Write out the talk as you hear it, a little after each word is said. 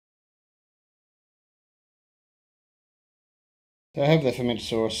So I have the fermented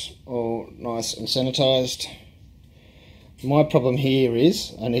source all nice and sanitised. My problem here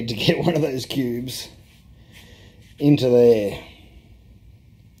is I need to get one of those cubes into there.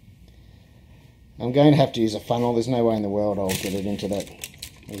 I'm going to have to use a funnel. There's no way in the world I'll get it into that,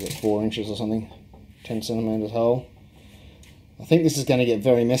 is it 4 inches or something, 10 centimetres hole. I think this is going to get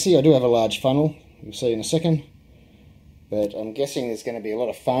very messy. I do have a large funnel, you'll see in a second. But I'm guessing there's going to be a lot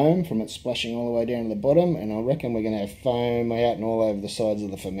of foam from it splashing all the way down to the bottom, and I reckon we're going to have foam out and all over the sides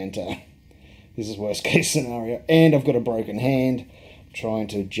of the fermenter. This is worst case scenario. And I've got a broken hand trying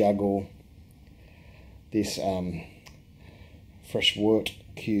to juggle this fresh wort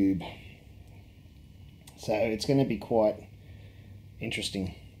cube. So it's going to be quite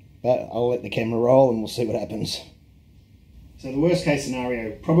interesting. But I'll let the camera roll and we'll see what happens. So the worst case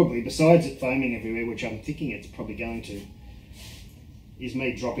scenario, probably, besides it foaming everywhere, which I'm thinking it's probably going to, is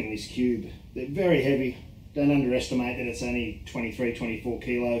me dropping this cube. They're very heavy. Don't underestimate that it's only 23, 24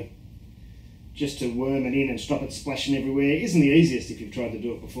 kilo. Just to worm it in and stop it splashing everywhere isn't the easiest if you've tried to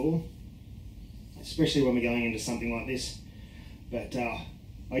do it before. Especially when we're going into something like this. But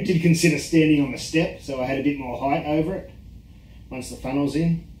I did consider standing on the step, so I had a bit more height over it once the funnel's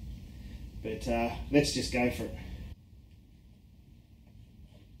in. But let's just go for it.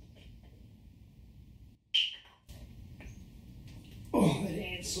 Oh, that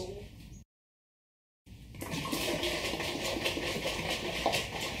hand's sore.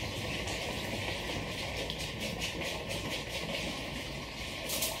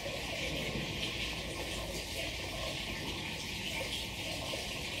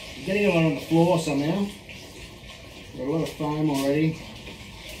 I'm getting a lot on the floor somehow. Got a lot of foam already.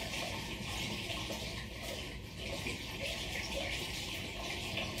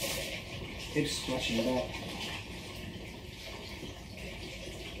 Keeps splashing it up.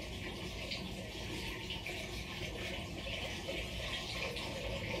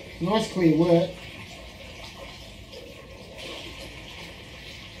 Nice clear work.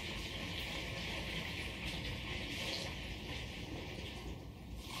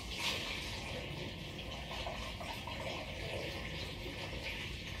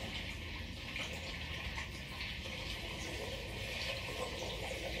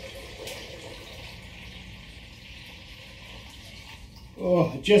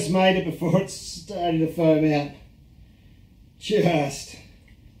 Oh, I just made it before it started to foam out.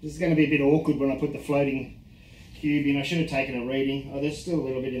 This is going to be a bit awkward when I put the floating cube in. I should have taken a reading. Oh, there's still a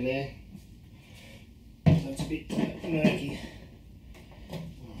little bit in there. That's a bit murky. Oh,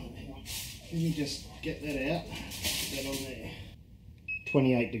 hang on. Let me just get that out. Put that on there.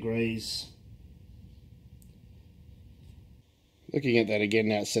 28 degrees. Looking at that again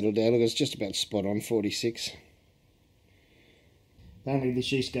now it's settled down. Look, it's just about spot on, 46. Apparently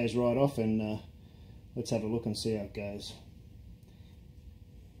this yeast goes right off, and let's have a look and see how it goes.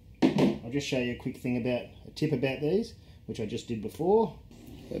 I'll just show you a quick thing about, a tip about these, which I just did before.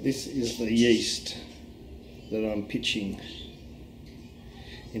 So this is the yeast that I'm pitching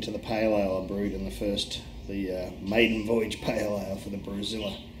into the pale ale I brewed in the Maiden Voyage pale ale for the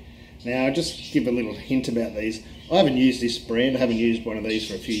Brewzilla. Now I'll just give a little hint about these. I haven't used this brand, I haven't used one of these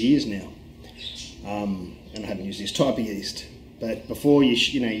for a few years now. And I haven't used this type of yeast. But before you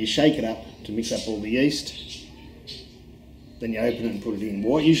shake it up to mix up all the yeast, then you open it and put it in.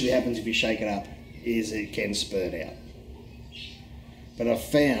 What usually happens if you shake it up is it can spurt out. But I've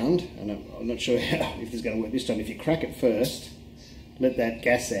found, and I'm not sure if this is going to work this time, if you crack it first, let that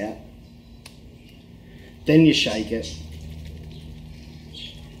gas out, then you shake it,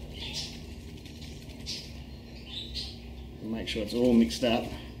 and make sure it's all mixed up.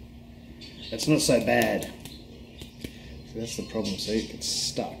 It's not so bad. So that's the problem, see, it gets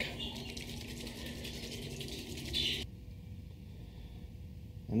stuck.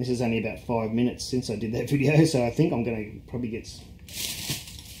 And this is only about 5 minutes since I did that video, so I think I'm going to probably get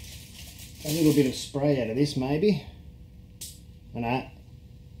a little bit of spray out of this maybe. And that,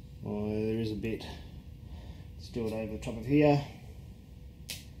 oh, there is a bit. Let's do it over the top of here.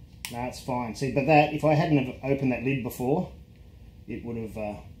 No, it's fine. See, but that, if I hadn't have opened that lid before, it would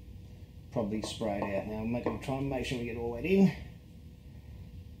have probably sprayed out. Now I'm going to try and make sure we get all that in.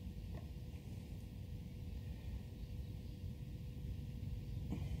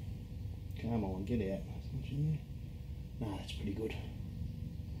 Come on, get out. No, that's pretty good.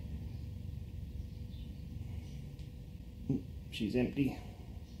 She's empty.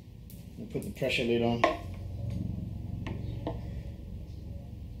 I'll put the pressure lid on.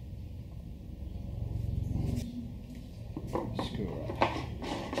 Screw her up.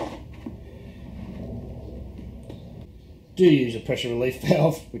 Do use a pressure relief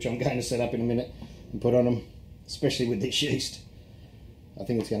valve, which I'm going to set up in a minute and put on them, especially with this yeast. I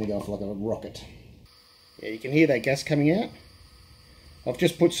think it's going to go off like a rocket. Yeah, you can hear that gas coming out. I've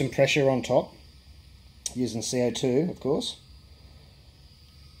just put some pressure on top, using CO2, of course,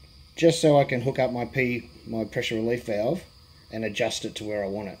 just so I can hook up my pressure relief valve and adjust it to where I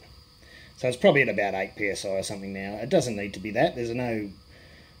want it. So it's probably at about 8 psi or something now. It doesn't need to be that.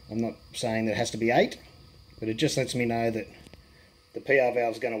 I'm not saying that it has to be 8, but it just lets me know that the PR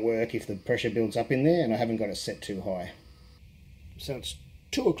valve is going to work if the pressure builds up in there and I haven't got it set too high. So it's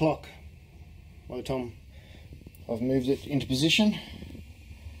 2 o'clock by the time I've moved it into position.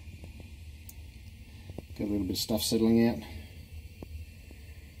 Got a little bit of stuff settling out.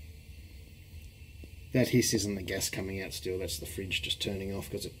 That hiss isn't the gas coming out still, that's the fridge just turning off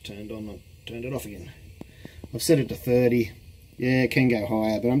because it turned on. I turned it off again. I've set it to 30. Yeah, it can go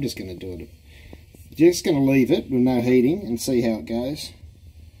higher, but I'm just going to do it. Just going to leave it with no heating and see how it goes.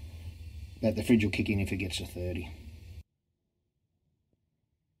 But the fridge will kick in if it gets to 30.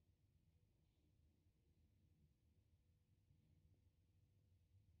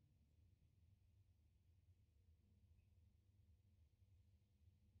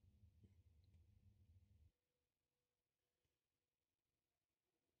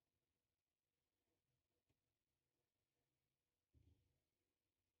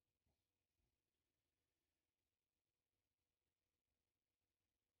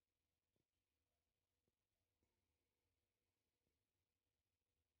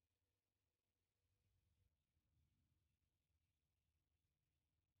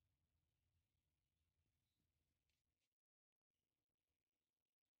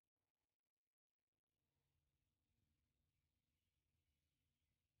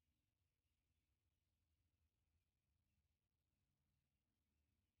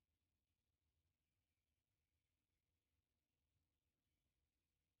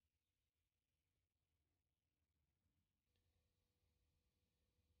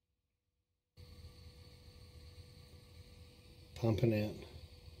 Pumping out.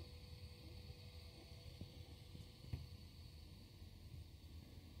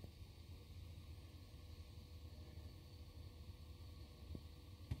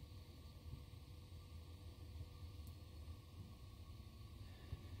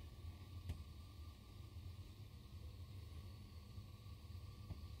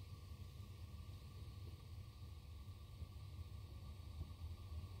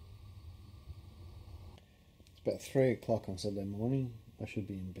 It's about 3 o'clock on Saturday morning. I should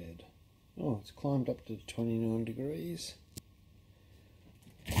be in bed. Oh, it's climbed up to 29 degrees.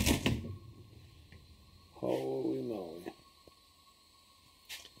 Holy moly.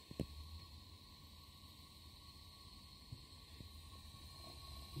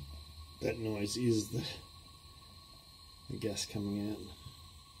 That noise is the gas coming out.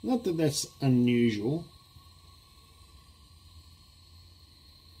 Not that that's unusual.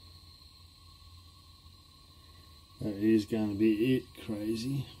 That is going to be it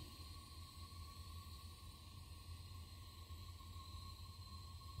crazy.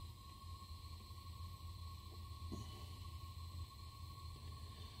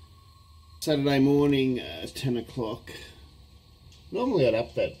 Saturday morning, 10 o'clock. Normally I'd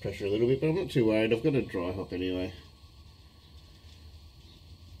up that pressure a little bit, but I'm not too worried. I've got a dry hop anyway.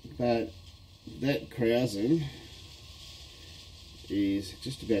 But that krausen is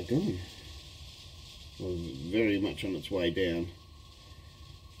just about gone. Well, very much on its way down.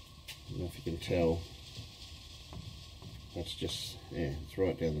 I don't know if you can tell. That's just, yeah, it's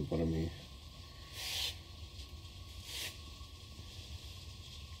right down the bottom here.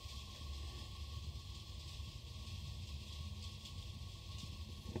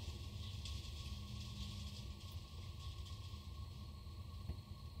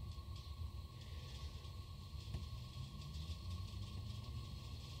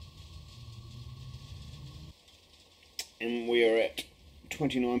 And we are at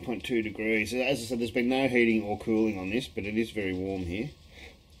 29.2 degrees. As I said, there's been no heating or cooling on this, but it is very warm here.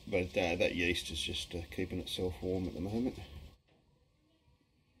 But that yeast is just keeping itself warm at the moment.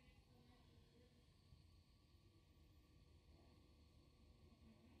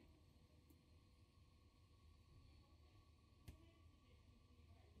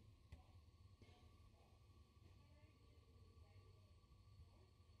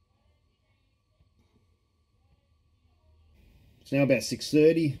 It's now about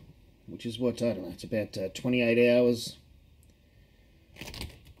 6:30, which is what, I don't know, it's about 28 hours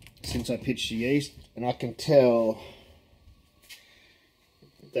since I pitched the yeast, and I can tell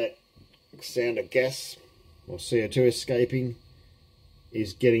that sound of gas or CO2 escaping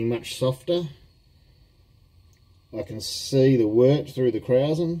is getting much softer. I can see the wort through the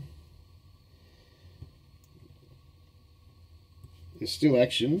krausen, There's still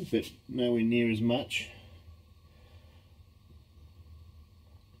action, but nowhere near as much.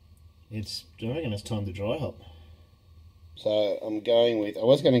 I reckon it's time to dry hop. So I'm going with, I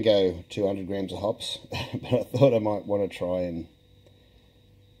was going to go 200 grams of hops, but I thought I might want to try and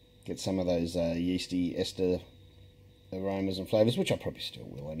get some of those yeasty ester aromas and flavours, which I probably still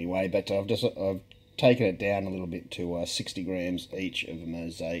will anyway, but I've taken it down a little bit to 60 grams each of a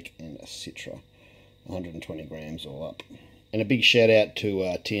Mosaic and a Citra, 120 grams all up. And a big shout out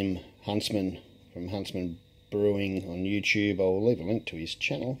to Tim Huntsman from Huntsman Brewing on YouTube. I'll leave a link to his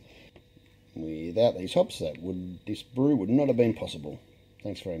channel. Without these hops, this brew would not have been possible.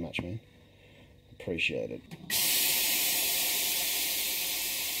 Thanks very much, man. Appreciate it.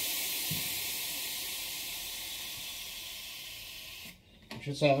 I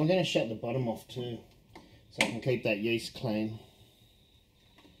should say, I'm going to shut the bottom off too, so I can keep that yeast clean.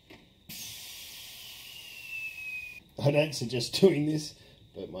 I don't suggest doing this,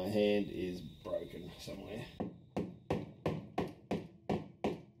 but my hand is broken somewhere.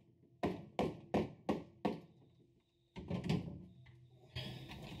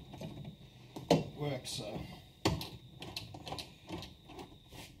 Works so.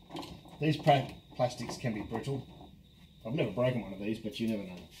 These plastics can be brittle. I've never broken one of these, but you never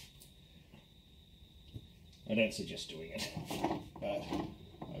know. I don't suggest doing it, but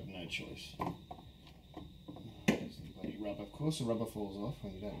I have no choice. There's the bloody rubber. Of course the rubber falls off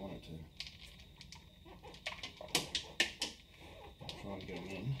when you don't want it to. Try and get them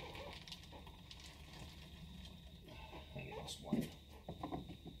in. Only lost one.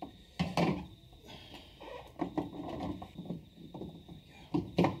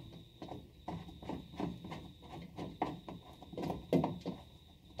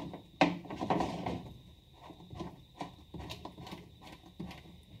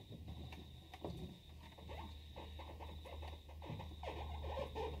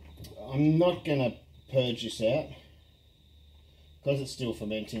 I'm not going to purge this out because it's still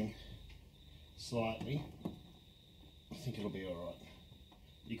fermenting slightly. I think it'll be alright.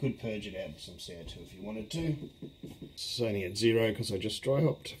 You could purge it out with some CO2 if you wanted to. It's only at 0 because I just dry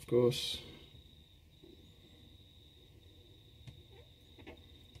hopped, of course.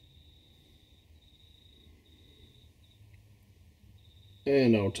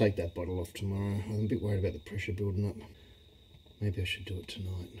 And I'll take that bottle off tomorrow. I'm a bit worried about the pressure building up. Maybe I should do it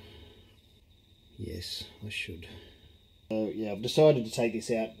tonight. Yes, I should. So yeah, I've decided to take this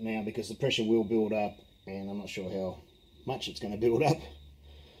out now because the pressure will build up and I'm not sure how much it's going to build up.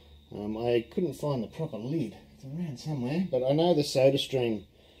 I couldn't find the proper lid. It's around somewhere, but I know the SodaStream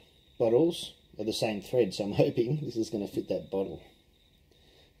bottles are the same thread, so I'm hoping this is going to fit that bottle.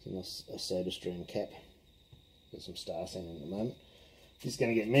 It's a SodaStream cap. Got some star sand in at the moment. This is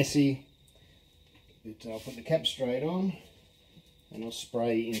going to get messy, but I'll put the cap straight on. And I'll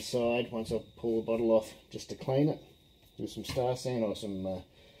spray inside once I pull the bottle off just to clean it with some star sand or some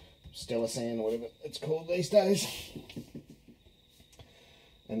Stella sand or whatever it's called these days.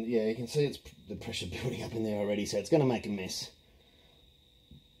 And yeah, you can see it's the pressure building up in there already, so it's going to make a mess.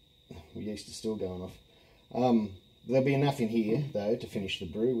 The yeast is still going off. There'll be enough in here though to finish the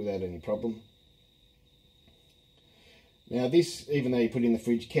brew without any problem. Now this, even though you put it in the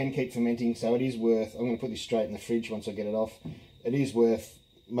fridge, can keep fermenting, so it is worth, I'm going to put this straight in the fridge once I get it off. It is worth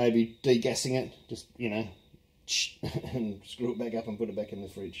maybe degassing it, just, you know, and screw it back up and put it back in the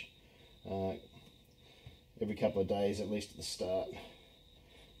fridge. Every couple of days, at least at the start.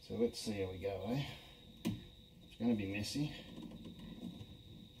 So let's see how we go, eh? It's going to be messy.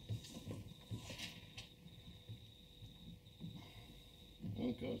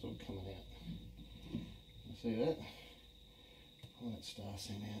 Oh God, it's all coming out. You see that? Pull that star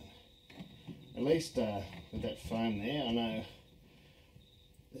sand out. At least with that foam there, I know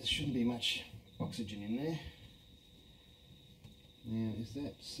there shouldn't be much oxygen in there. Now, is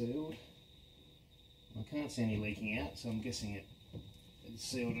that sealed? I can't see any leaking out, so I'm guessing it's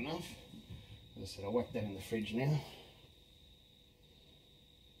sealed enough. As I said, I'll whack that in the fridge now.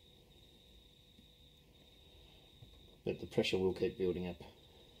 But the pressure will keep building up.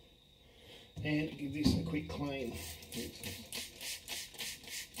 And give this a quick clean.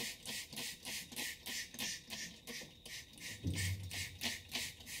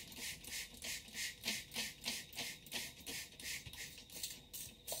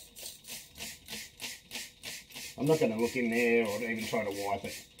 I'm not going to look in there or even try to wipe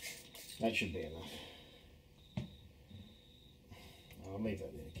it. That should be enough. I'll leave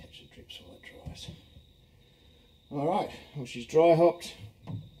that there to catch the drips while it dries. Alright, well, she's dry hopped.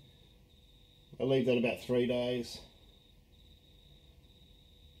 I'll leave that about 3 days.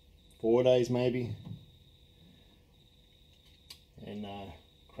 4 days maybe. And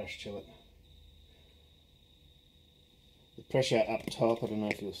crash chill it. The pressure up top, I don't know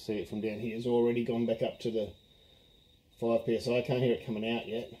if you'll see it from down here, has already gone back up to the 5 psi. I can't hear it coming out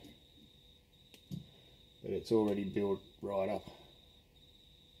yet, but it's already built right up.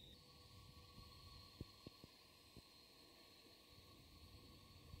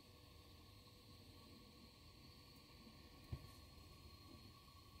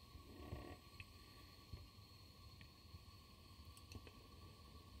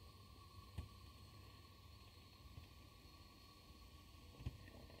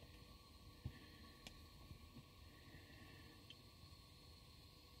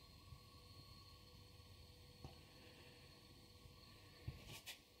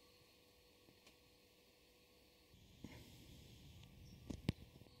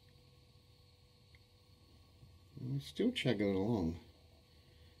 We're still chugging it along.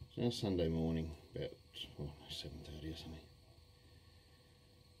 It's now Sunday morning, about 7:30 or something.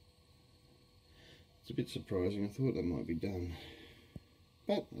 It's a bit surprising. I thought that might be done,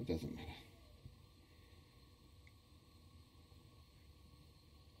 but it doesn't matter.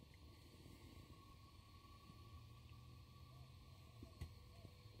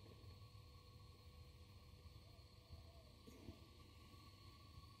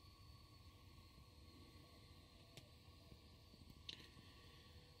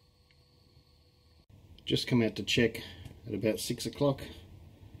 Just come out to check at about 6 o'clock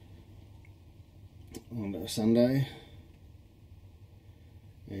on a Sunday,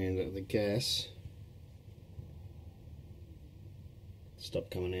 and the gas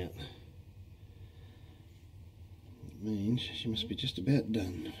stopped coming out. It means she must be just about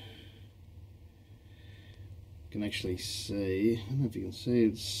done. You can actually see, I don't know if you can see,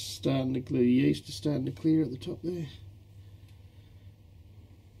 it's starting to clear. The yeast is starting to clear at the top there.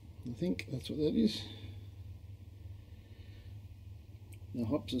 I think that's what that is. The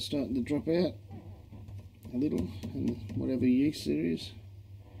hops are starting to drop out a little, and whatever yeast there is.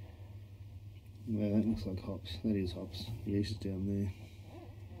 Well, that looks like hops. That is hops. The yeast is down there.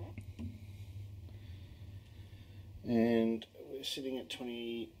 And we're sitting at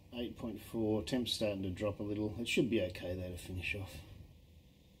 28.4. Temp's starting to drop a little. It should be okay though to finish off.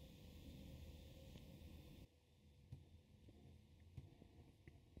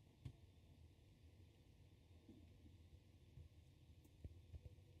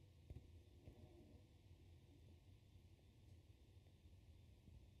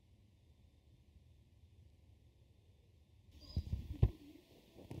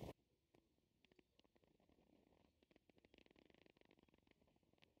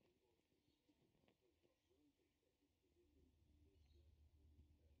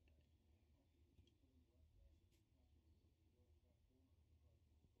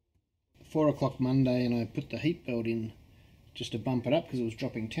 $4 o'clock Monday, and I put the heat belt in just to bump it up because it was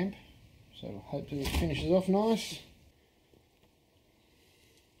dropping temp. So hopefully it finishes off nice.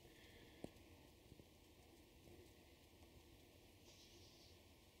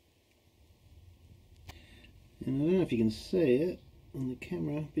 And I don't know if you can see it on the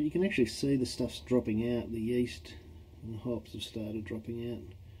camera, but you can actually see the stuff's dropping out. The yeast and the hops have started dropping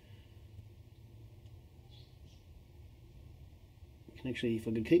out. You can actually, if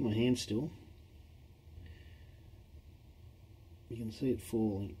I could keep my hand still, you can see it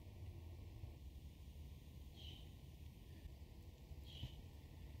falling.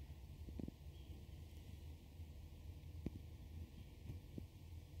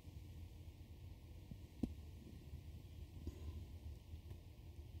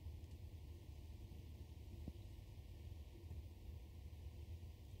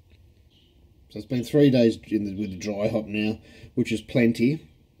 So it's been 3 days with the dry hop now, which is plenty.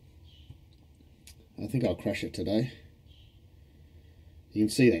 I think I'll crush it today. You can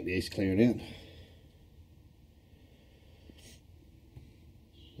see that the yeast clearing out.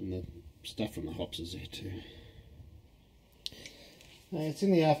 And the stuff from the hops is there too. It's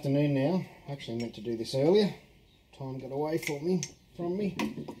in the afternoon now. I actually meant to do this earlier. Time got away from me.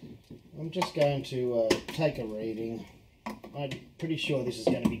 I'm just going to take a reading. I'm pretty sure this is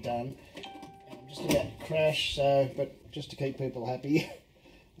going to be done. Just about to crash, so, but just to keep people happy,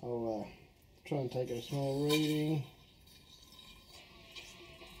 I'll try and take a small reading.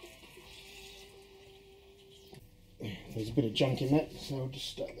 There's a bit of junk in that, so I'll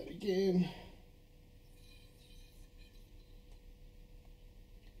just start that again.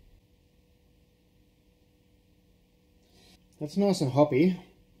 That's nice and hoppy,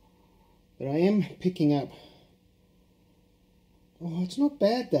 but I am picking up. Oh, it's not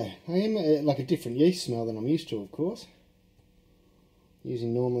bad though. I am like a different yeast smell than I'm used to, of course.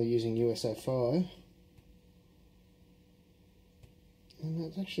 Normally using USO5. And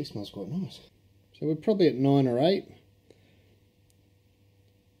It actually smells quite nice. So we're probably at 9 or 8.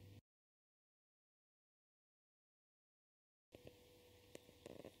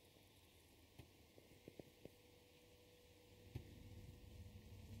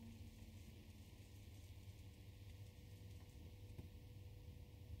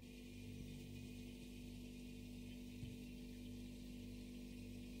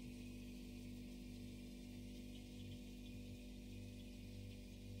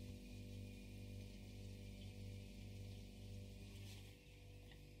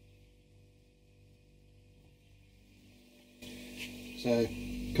 So,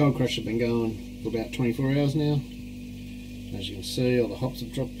 cold crush has been going for about 24 hours now. As you can see, all the hops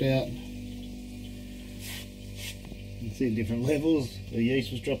have dropped out. You can see different levels. The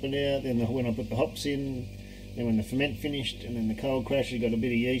yeast was dropping out, then when I put the hops in, then when the ferment finished, and then the cold crush, you got a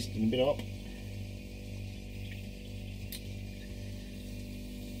bit of yeast and a bit of hop.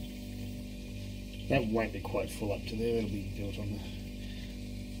 That won't be quite full up to there, that'll be built on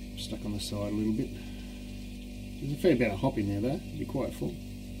the, stuck on the side a little bit. There's a fair bit of hop in there though, it'll be quite full.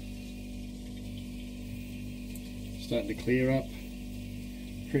 Starting to clear up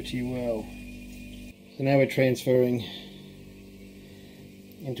pretty well. So now we're transferring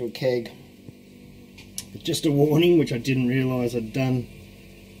into a keg. But just a warning, which I didn't realise I'd done.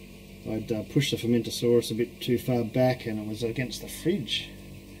 I'd pushed the fermentosaurus a bit too far back and it was against the fridge.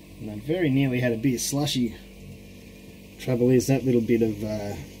 And I very nearly had a beer slushy. Trouble is that little bit of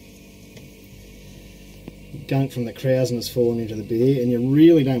gunk from the krausen has fallen into the beer, and you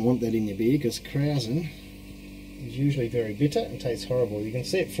really don't want that in your beer because krausen is usually very bitter and tastes horrible. You can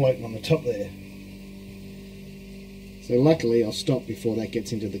see it floating on the top there. So luckily I'll stop before that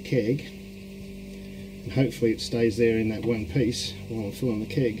gets into the keg, and hopefully it stays there in that one piece while I'm filling the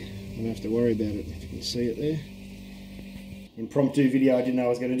keg. I don't have to worry about it, if you can see it there. Impromptu video, I didn't know I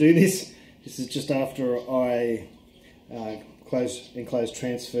was going to do this. This is just after I enclosed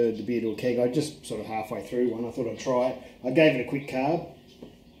transferred the beer to a keg. I just sort of halfway through one, I thought I'd try it. I gave it a quick carb.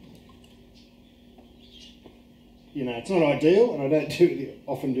 You know, it's not ideal, and I don't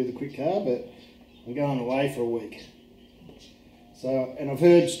often do the quick carb, but I'm going away for a week. So, and I've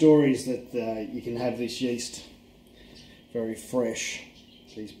heard stories that you can have this yeast very fresh.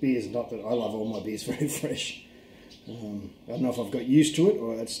 These beers, not that I love all my beers very fresh. I don't know if I've got used to it,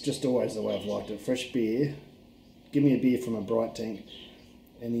 or it's just always the way I've liked it. Fresh beer. Give me a beer from a bright tank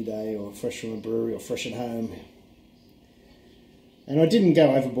any day, or fresh from a brewery, or fresh at home. And I didn't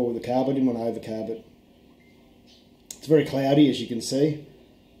go overboard with the carb. I didn't want to overcarb it. It's very cloudy, as you can see.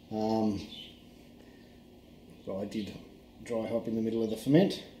 Well, I did dry hop in the middle of the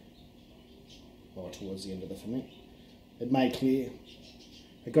ferment, or towards the end of the ferment. It made clear.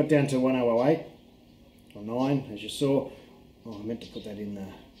 It got down to 1008 or 9, as you saw. Oh, I meant to put that in the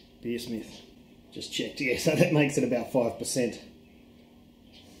Beersmith. Just checked, yeah, so that makes it about 5%.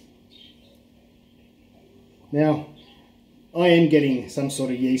 Now, I am getting some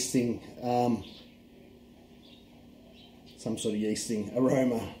sort of yeast thing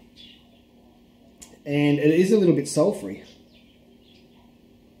aroma. And it is a little bit sulphury.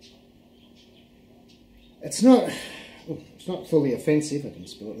 It's not fully offensive. I didn't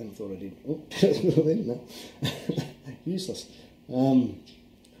spill it then, I thought I did. Oh, no. Useless.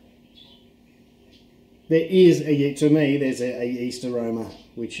 There is, to me, there's a yeast aroma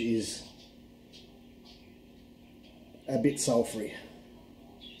which is a bit sulphury.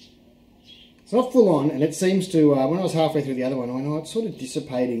 It's not full on, and it seems to, when I was halfway through the other one, I went, oh, it's sort of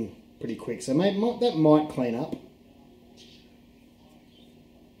dissipating pretty quick, so that might clean up.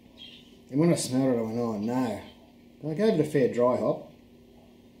 And when I smelled it, I went, oh no. I gave it a fair dry hop,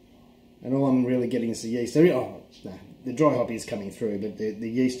 and all I'm really getting is the yeast. Oh, no, the dry hop is coming through, but the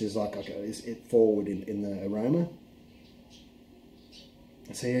yeast is like is forward in the aroma.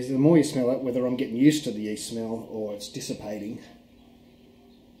 So the more you smell it, whether I'm getting used to the yeast smell or it's dissipating,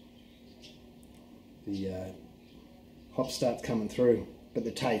 the hop starts coming through. But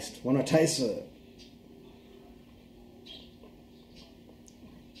the taste, when I taste it,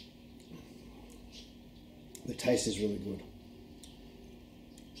 the taste is really good.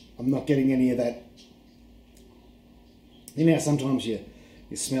 I'm not getting any of that. You know, sometimes you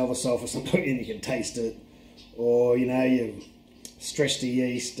smell the sulphur something and you can taste it, or you know, you stretch the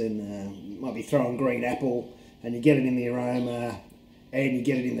yeast and might be throwing green apple and you get it in the aroma and you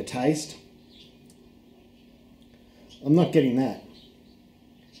get it in the taste. I'm not getting that.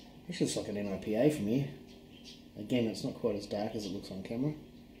 It's just like an NIPA from here. Again, it's not quite as dark as it looks on camera.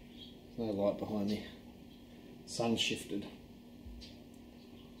 There's no light behind me. Sun shifted.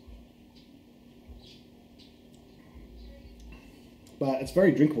 but it's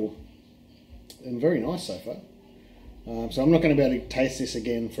very drinkable and very nice so far. So I'm not going to be able to taste this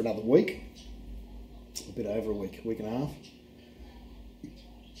again for another week. A bit over a week and a half.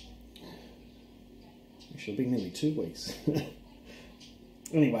 Actually, it'll be nearly 2 weeks.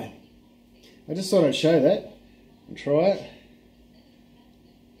 Anyway, I just thought I'd show that and try it.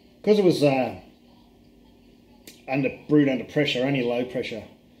 Because it was brewed under pressure, only low pressure,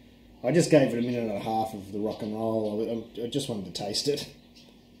 I just gave it a minute and a half of the rock and roll. I just wanted to taste it.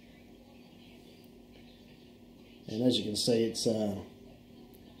 And as you can see, it's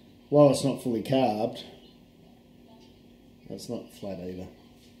while it's not fully carbed, it's not flat either.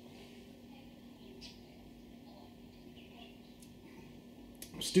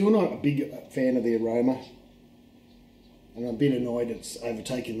 I'm still not a big fan of the aroma, and I'm a bit annoyed it's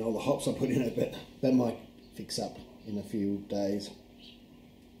overtaken all the hops I put in it, but that might fix up in a few days.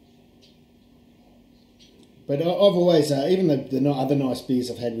 But I've always, even the other nice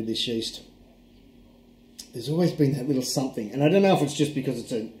beers I've had with this yeast, there's always been that little something, and I don't know if it's just because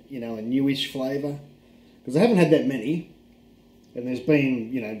it's a newish flavour, because I haven't had that many, and there's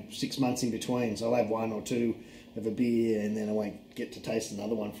been 6 months in between, so I'll have 1 or 2 of a beer, and then I won't get to taste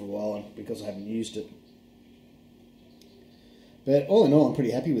another one for a while because I haven't used it. But all in all, I'm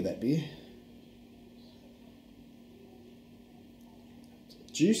pretty happy with that beer.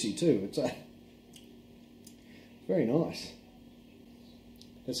 It's juicy too. It's very nice.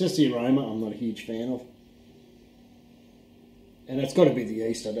 It's just the aroma I'm not a huge fan of. And it's got to be the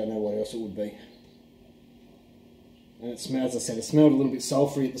yeast. I don't know what else it would be. And it smells, as I said, it smelled a little bit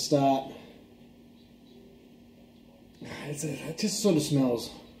sulphury at the start. It just sort of smells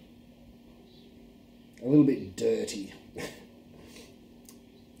a little bit dirty. A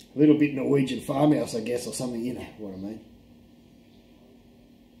little bit Norwegian farmhouse, I guess, or something, you know what I mean.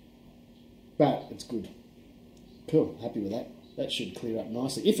 But it's good. Cool, happy with that. That should clear up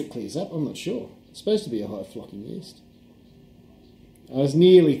nicely. If it clears up, I'm not sure. It's supposed to be a high flocking yeast. I was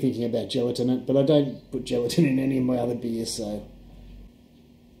nearly thinking about gelatin in it, but I don't put gelatin in any of my other beers, so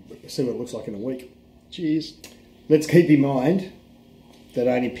we'll see what it looks like in a week. Cheers. Let's keep in mind that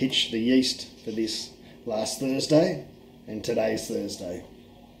I only pitched the yeast for this last Thursday, and today's Thursday.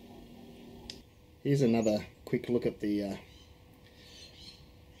 Here's another quick look at the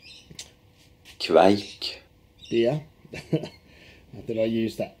Kveik beer that I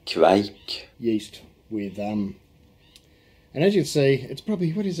used that Kveik yeast with. And as you can see, it's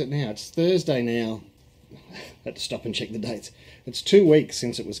probably, what is it now? It's Thursday now. I had to stop and check the dates. It's 2 weeks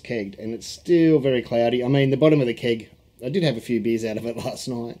since it was kegged, and it's still very cloudy. I mean, the bottom of the keg, I did have a few beers out of it last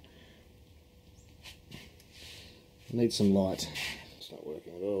night. I need some light. It's not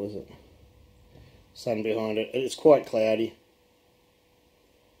working at all, is it? Sun behind it. It's quite cloudy.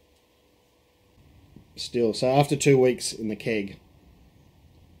 Still, so after 2 weeks in the keg,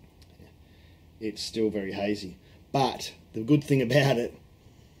 it's still very hazy. But the good thing about it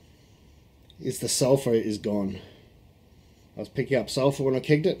is the sulphur is gone. I was picking up sulphur when I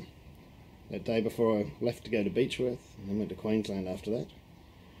kegged it that day before I left to go to Beechworth, and then went to Queensland after that.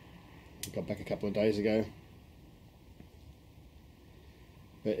 I got back a couple of days ago.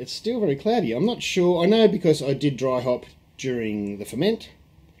 But it's still very cloudy. I'm not sure. I know because I did dry hop during the ferment,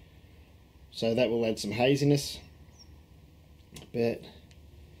 so that will add some haziness. But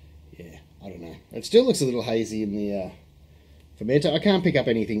yeah, I don't know. It still looks a little hazy in the fermenter. I can't pick up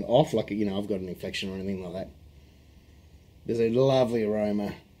anything off, like, I've got an infection or anything like that. There's a lovely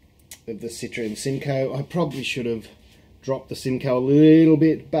aroma of the Citra and Simcoe. I probably should have dropped the Simcoe a little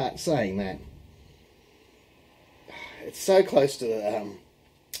bit, but saying that, it's so close to the,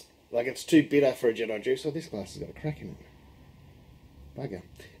 like, it's too bitter for a Jedi juice. Oh, this glass has got a crack in it. Bugger.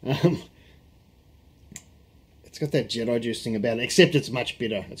 It's got that Jedi juice thing about it, except it's much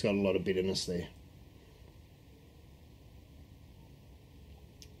bitter. It's got a lot of bitterness there.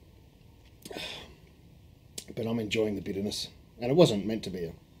 But I'm enjoying the bitterness. And it wasn't meant to be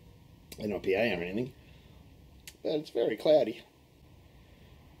an IPA or anything. But it's very cloudy.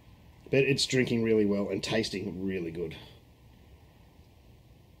 But it's drinking really well and tasting really good.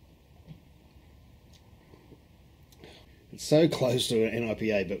 It's so close to an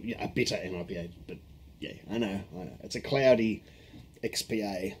IPA, but yeah, a bitter IPA. But yeah, I know. It's a cloudy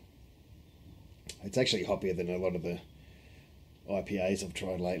XPA. It's actually hoppier than a lot of the IPAs I've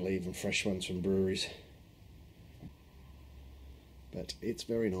tried lately, even fresh ones from breweries. But it's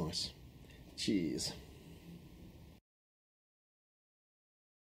very nice. Cheers.